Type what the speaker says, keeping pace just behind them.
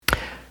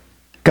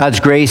God's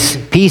grace,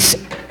 peace,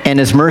 and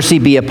His mercy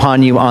be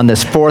upon you on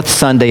this fourth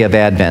Sunday of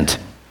Advent,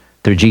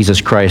 through Jesus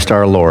Christ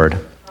our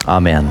Lord.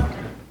 Amen.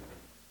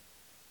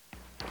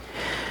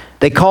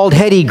 They called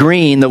Hetty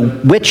Green the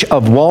Witch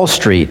of Wall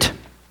Street.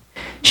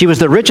 She was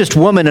the richest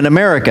woman in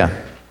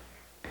America.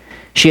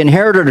 She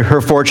inherited her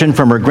fortune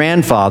from her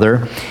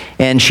grandfather,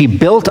 and she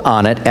built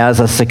on it as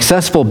a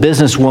successful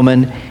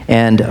businesswoman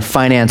and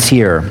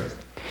financier.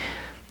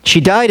 She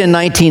died in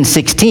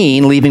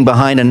 1916, leaving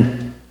behind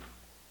an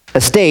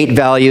estate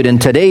valued in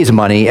today's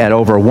money at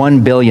over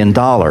 $1 billion.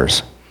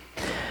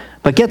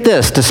 But get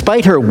this,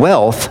 despite her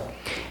wealth,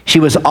 she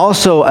was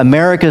also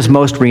America's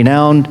most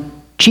renowned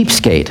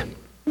cheapskate.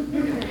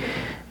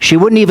 She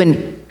wouldn't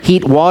even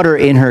heat water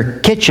in her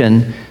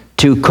kitchen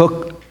to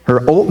cook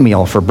her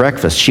oatmeal for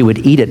breakfast. She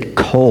would eat it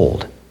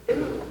cold.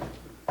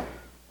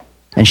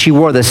 And she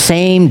wore the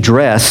same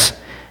dress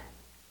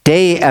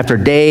day after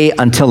day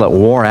until it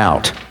wore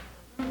out.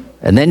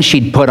 And then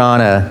she'd put on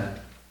a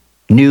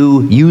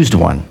new, used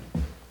one.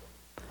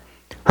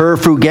 Her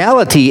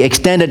frugality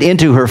extended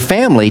into her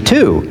family,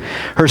 too.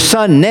 Her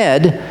son,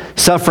 Ned,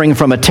 suffering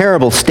from a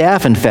terrible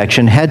staph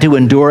infection, had to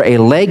endure a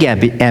leg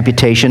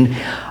amputation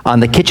on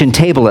the kitchen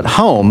table at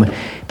home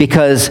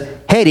because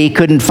Hetty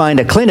couldn't find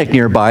a clinic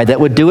nearby that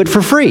would do it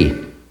for free.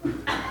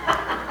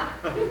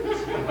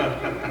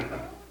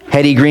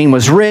 Hetty Green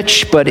was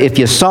rich, but if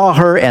you saw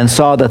her and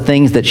saw the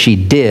things that she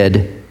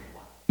did,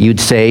 you'd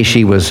say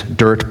she was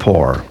dirt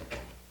poor.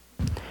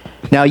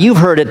 Now, you've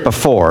heard it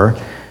before,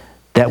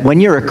 that when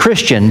you're a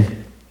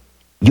Christian,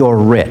 you're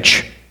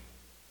rich,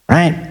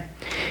 right?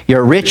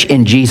 You're rich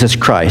in Jesus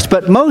Christ.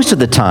 But most of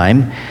the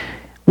time,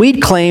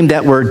 we'd claim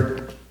that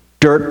we're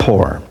dirt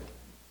poor.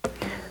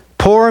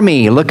 Poor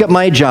me, look at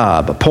my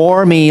job.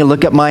 Poor me,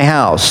 look at my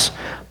house.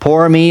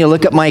 Poor me,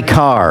 look at my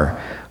car.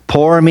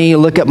 Poor me,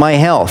 look at my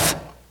health.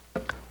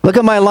 Look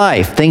at my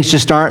life. Things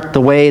just aren't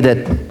the way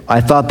that I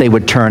thought they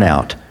would turn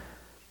out.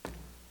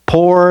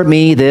 Poor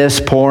me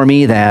this, poor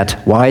me that.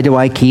 Why do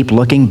I keep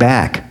looking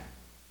back?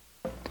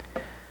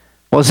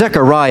 Well,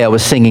 Zechariah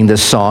was singing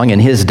this song in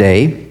his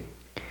day.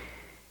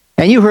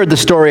 And you heard the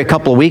story a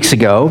couple of weeks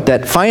ago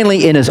that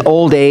finally in his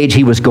old age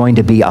he was going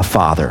to be a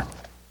father.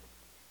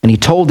 And he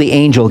told the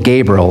angel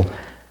Gabriel,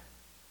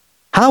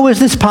 "How is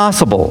this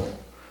possible?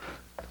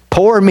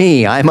 Poor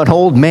me, I'm an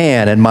old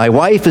man and my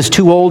wife is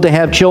too old to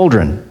have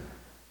children."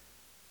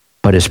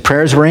 But his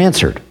prayers were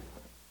answered.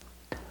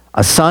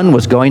 A son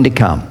was going to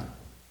come.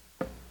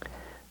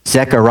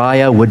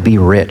 Zechariah would be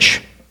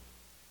rich.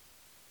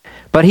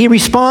 But he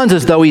responds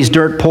as though he's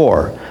dirt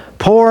poor.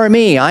 Poor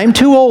me, I'm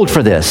too old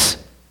for this.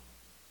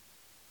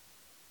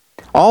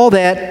 All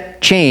that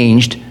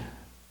changed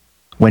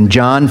when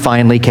John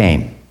finally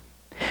came.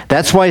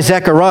 That's why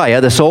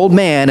Zechariah, this old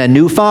man and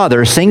new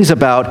father, sings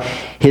about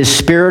his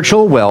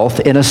spiritual wealth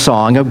in a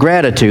song of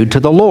gratitude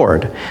to the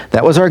Lord.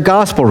 That was our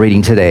gospel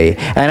reading today.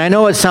 And I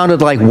know it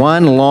sounded like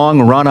one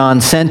long run-on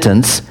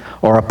sentence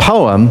or a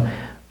poem,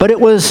 but it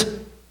was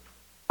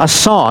a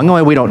song.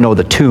 Well, we don't know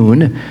the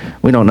tune.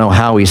 We don't know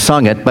how he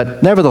sung it,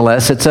 but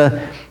nevertheless, it's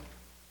a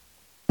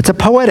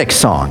poetic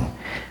song.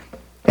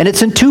 And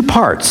it's in two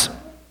parts.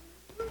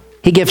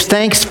 He gives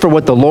thanks for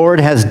what the Lord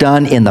has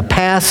done in the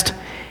past,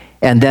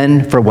 and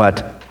then for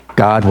what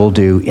God will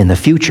do in the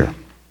future.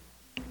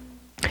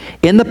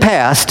 In the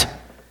past,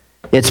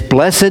 it's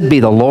 "Blessed be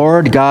the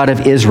Lord God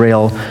of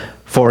Israel,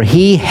 for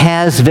he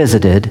has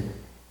visited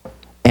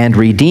and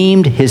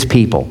redeemed his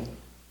people."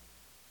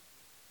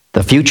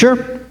 The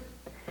future,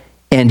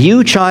 "And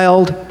you,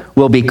 child,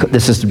 will be,"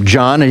 this is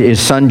John, his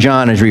son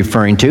John is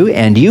referring to,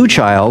 "and you,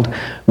 child,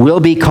 will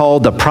be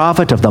called the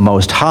prophet of the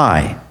Most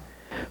High,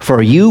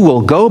 for you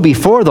will go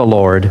before the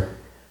Lord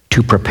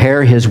to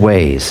prepare his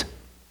ways,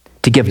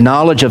 to give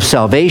knowledge of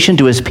salvation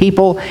to his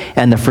people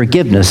and the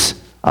forgiveness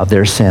of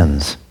their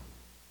sins."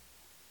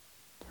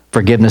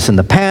 Forgiveness in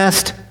the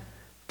past,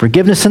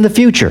 forgiveness in the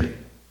future.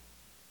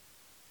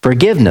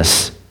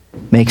 Forgiveness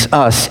makes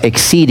us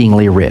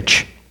exceedingly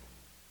rich.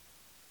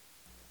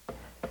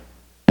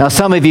 Now,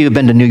 some of you have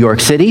been to New York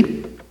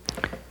City.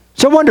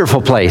 It's a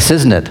wonderful place,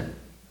 isn't it?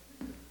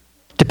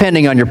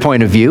 Depending on your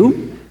point of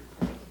view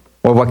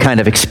or what kind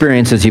of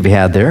experiences you've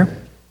had there.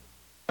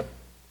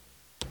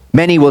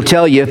 Many will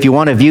tell you if you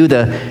want to view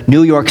the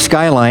New York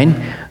skyline,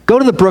 go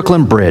to the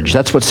Brooklyn Bridge.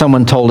 That's what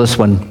someone told us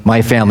when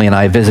my family and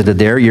I visited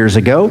there years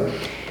ago.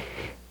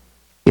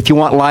 If you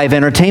want live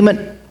entertainment,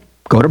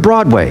 go to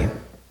Broadway.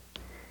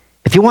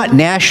 If you want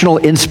national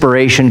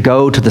inspiration,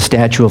 go to the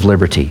Statue of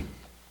Liberty.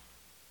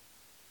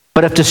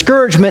 But if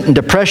discouragement and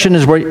depression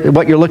is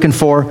what you're looking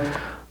for,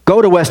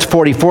 go to West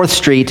 44th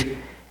Street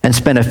and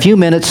spend a few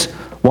minutes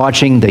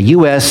watching the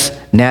U.S.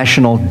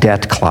 national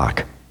debt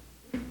clock.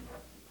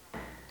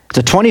 It's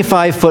a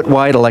 25-foot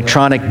wide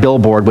electronic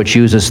billboard which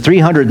uses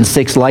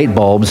 306 light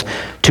bulbs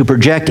to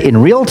project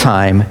in real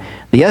time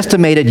the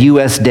estimated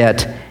U.S.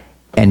 debt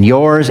and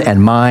yours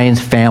and mine's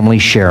family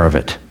share of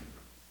it.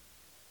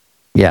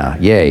 Yeah,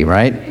 yay,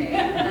 right?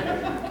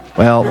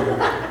 Well,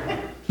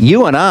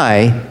 you and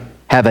I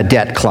have a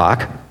debt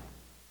clock.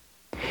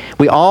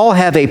 We all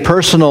have a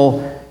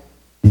personal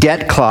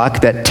debt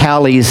clock that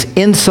tallies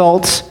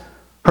insults,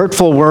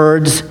 hurtful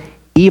words,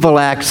 evil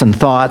acts and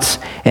thoughts,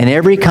 and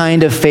every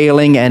kind of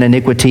failing and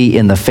iniquity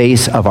in the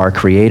face of our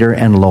Creator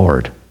and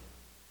Lord.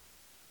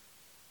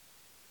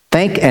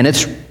 And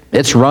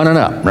it's running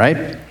up,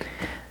 right?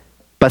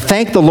 But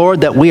thank the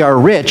Lord that we are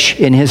rich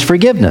in His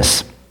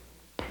forgiveness.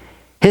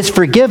 His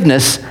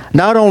forgiveness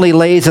not only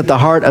lays at the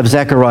heart of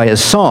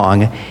Zechariah's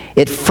song,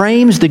 it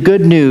frames the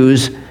good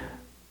news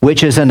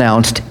which is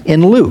announced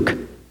in Luke.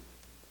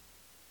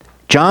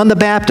 John the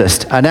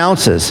Baptist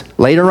announces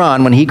later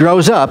on, when he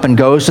grows up and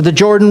goes to the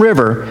Jordan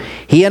River,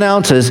 he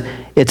announces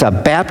it's a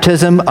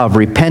baptism of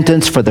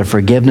repentance for the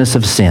forgiveness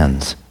of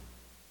sins.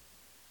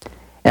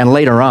 And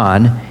later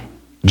on,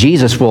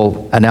 Jesus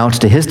will announce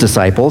to his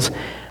disciples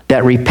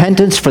that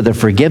repentance for the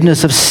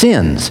forgiveness of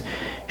sins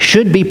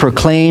should be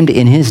proclaimed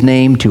in his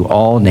name to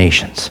all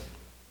nations.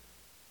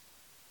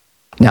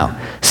 Now,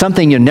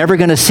 something you're never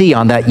going to see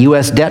on that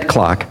U.S. debt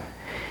clock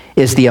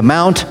is the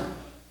amount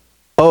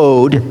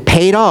owed,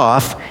 paid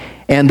off,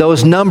 and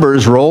those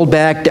numbers rolled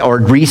back or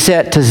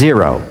reset to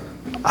zero.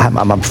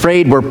 I'm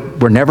afraid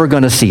we're never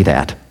going to see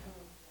that.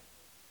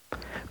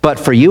 But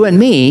for you and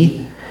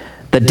me,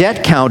 the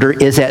debt counter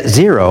is at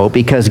zero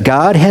because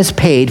God has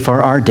paid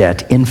for our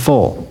debt in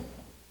full.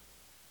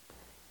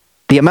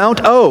 The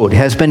amount owed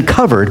has been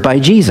covered by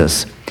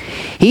Jesus.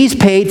 He's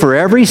paid for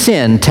every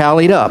sin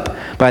tallied up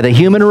by the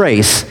human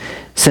race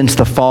since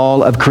the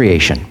fall of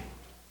creation.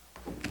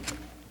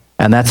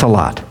 And that's a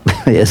lot,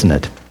 isn't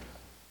it?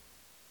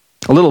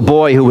 A little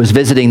boy who was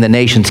visiting the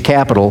nation's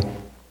capital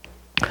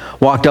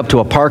walked up to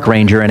a park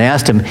ranger and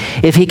asked him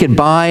if he could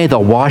buy the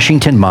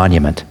Washington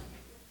Monument.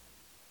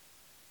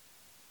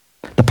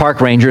 The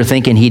park ranger,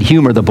 thinking he'd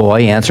humor the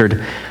boy,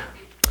 answered,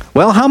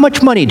 "Well, how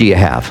much money do you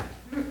have?"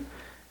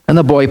 And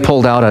the boy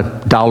pulled out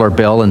a dollar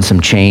bill and some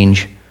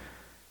change.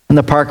 And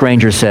the park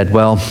ranger said,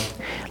 "Well,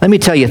 let me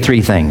tell you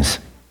 3 things.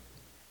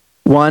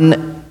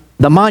 1,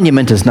 the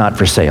monument is not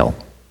for sale.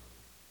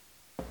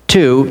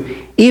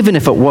 2, even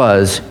if it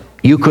was,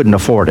 you couldn't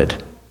afford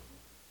it.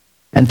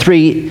 And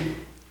 3,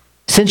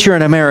 since you're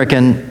an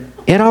American,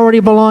 it already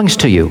belongs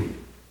to you."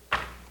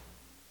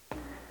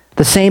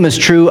 The same is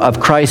true of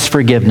Christ's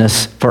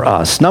forgiveness for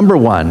us. Number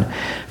 1,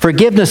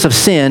 forgiveness of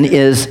sin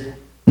is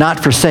not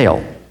for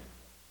sale.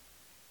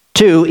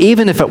 2,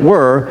 even if it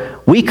were,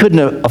 we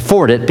couldn't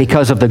afford it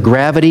because of the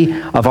gravity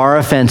of our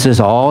offenses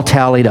all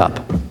tallied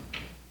up.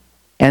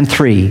 And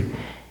 3,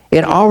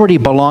 it already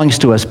belongs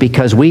to us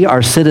because we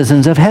are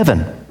citizens of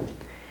heaven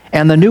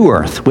and the new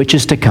earth, which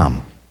is to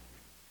come.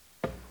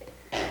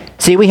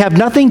 See, we have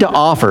nothing to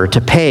offer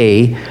to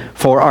pay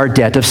for our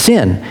debt of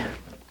sin.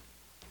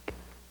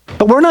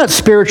 But we're not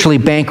spiritually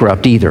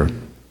bankrupt either.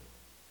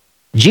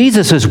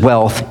 Jesus'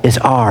 wealth is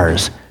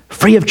ours,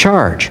 free of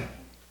charge.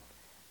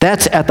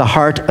 That's at the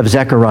heart of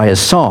Zechariah's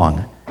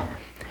song.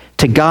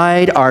 To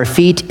guide our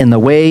feet in the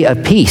way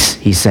of peace,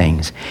 he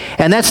sings.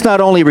 And that's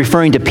not only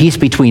referring to peace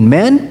between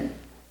men,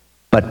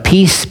 but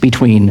peace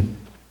between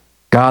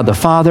God the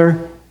Father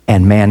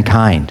and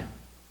mankind,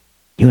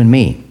 you and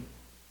me.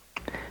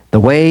 The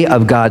way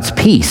of God's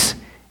peace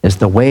is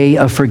the way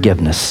of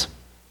forgiveness.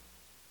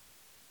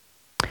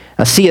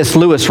 C.S.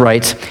 Lewis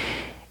writes,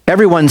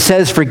 "Everyone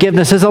says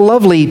forgiveness is a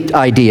lovely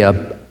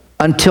idea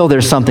until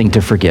there's something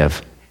to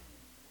forgive.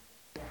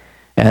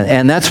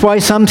 And that's why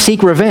some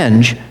seek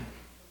revenge,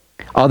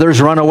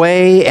 others run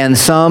away, and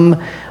some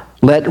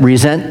let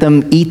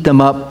resentment eat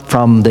them up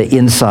from the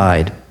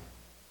inside."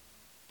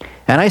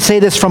 And I say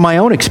this from my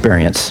own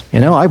experience.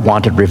 I've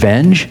wanted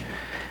revenge.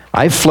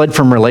 I've fled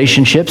from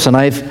relationships, and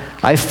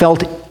I've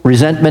felt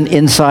resentment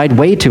inside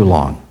way too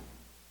long.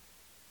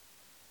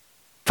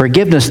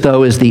 Forgiveness,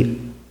 though, is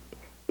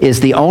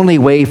the only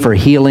way for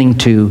healing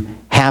to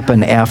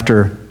happen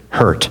after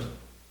hurt.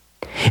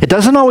 It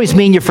doesn't always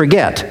mean you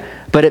forget,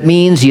 but it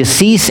means you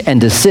cease and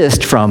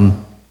desist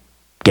from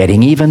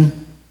getting even,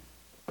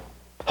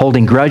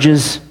 holding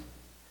grudges,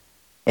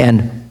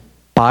 and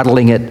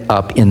bottling it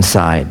up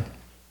inside.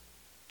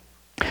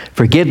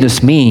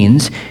 Forgiveness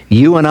means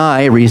you and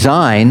I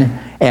resign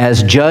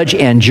as judge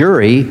and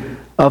jury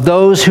of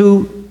those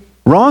who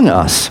wrong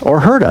us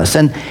or hurt us,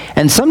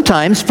 and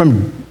sometimes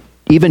from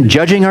even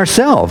judging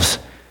ourselves,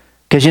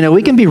 because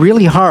we can be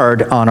really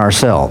hard on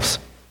ourselves.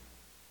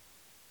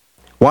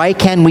 Why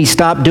can we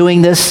stop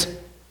doing this?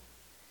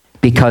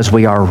 Because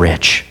we are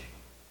rich.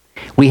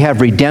 We have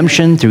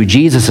redemption through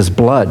Jesus'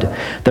 blood,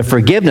 the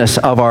forgiveness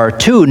of our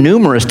too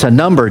numerous to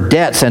number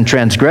debts and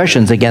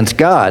transgressions against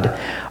God,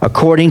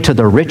 according to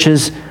the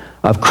riches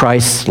of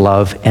Christ's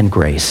love and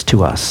grace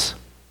to us.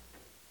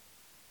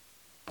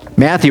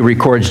 Matthew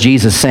records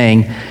Jesus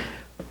saying,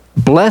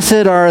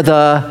 "Blessed are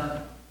the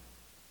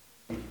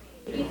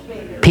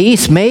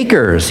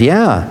peacemakers."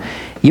 Yeah.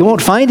 You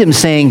won't find him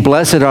saying,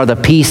 "Blessed are the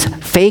peace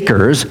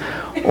fakers,"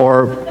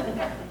 or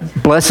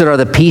 "Blessed are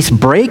the peace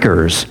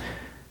breakers."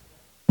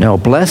 No,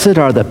 blessed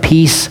are the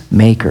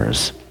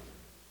peacemakers.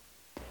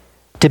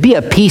 To be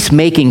a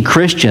peacemaking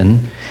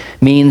Christian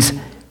means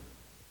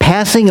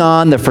passing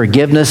on the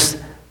forgiveness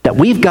that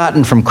we've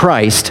gotten from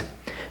Christ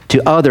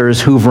to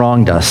others who've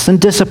wronged us and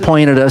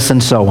disappointed us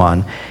and so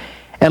on.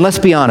 And let's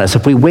be honest,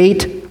 if we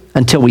wait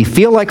until we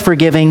feel like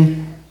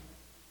forgiving,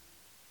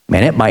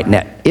 man, it might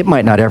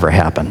not ever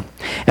happen.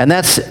 And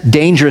that's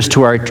dangerous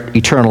to our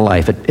eternal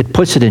life. It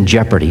puts it in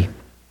jeopardy.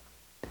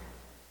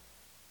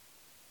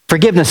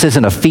 Forgiveness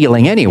isn't a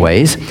feeling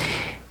anyways.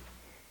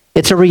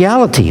 It's a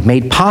reality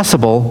made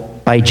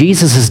possible by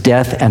Jesus'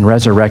 death and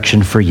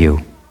resurrection for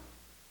you.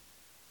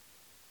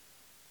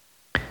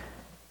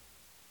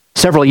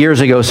 Several years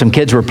ago, some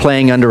kids were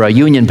playing under a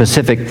Union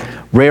Pacific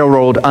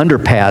Railroad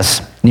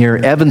underpass near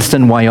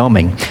Evanston,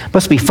 Wyoming.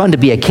 Must be fun to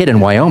be a kid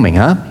in Wyoming,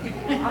 huh?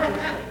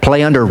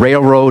 Play under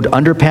railroad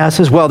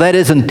underpasses? Well, that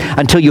isn't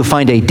until you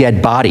find a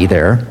dead body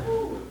there.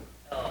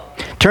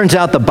 Turns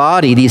out the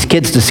body these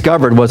kids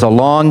discovered was a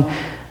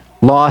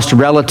long-lost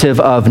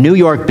relative of New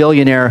York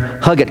billionaire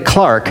Huggett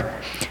Clark,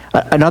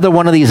 another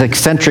one of these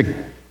eccentric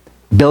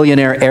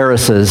billionaire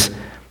heiresses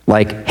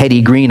like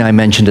Hetty Green I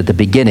mentioned at the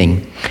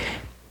beginning.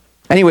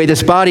 Anyway,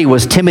 this body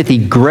was Timothy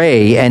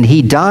Gray, and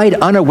he died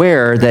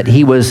unaware that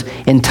he was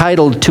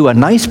entitled to a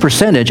nice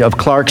percentage of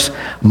Clark's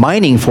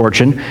mining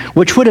fortune,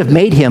 which would have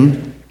made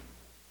him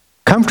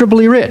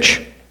comfortably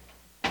rich.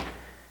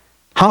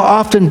 How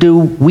often do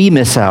we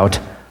miss out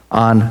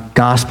on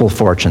gospel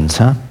fortunes,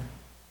 huh?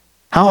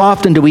 How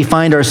often do we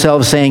find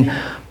ourselves saying,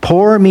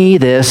 "Pour me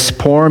this,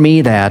 pour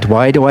me that.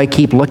 Why do I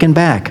keep looking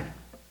back?"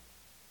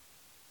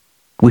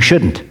 We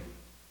shouldn't.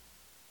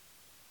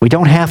 We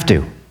don't have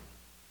to.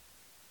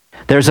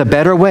 There's a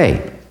better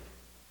way.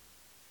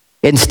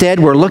 Instead,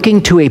 we're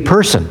looking to a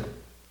person,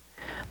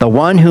 the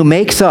one who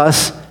makes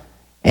us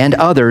and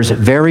others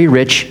very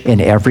rich in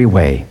every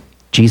way,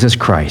 Jesus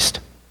Christ.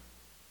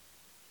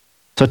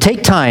 So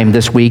take time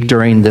this week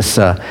during this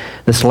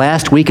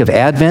last week of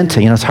Advent.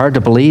 It's hard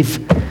to believe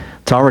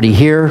it's already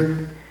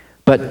here,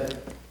 but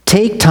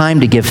take time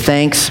to give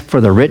thanks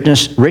for the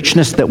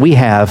richness that we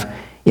have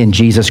in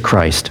Jesus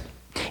Christ,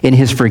 in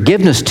his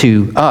forgiveness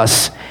to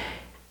us,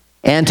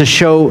 and to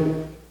show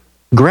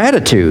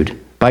gratitude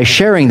by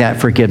sharing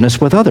that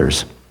forgiveness with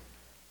others.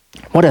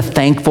 What a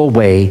thankful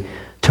way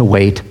to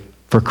wait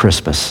for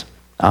Christmas.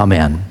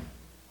 Amen.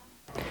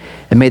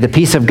 And may the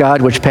peace of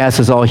God, which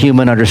passes all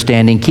human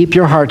understanding, keep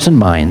your hearts and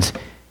minds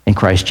in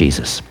Christ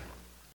Jesus.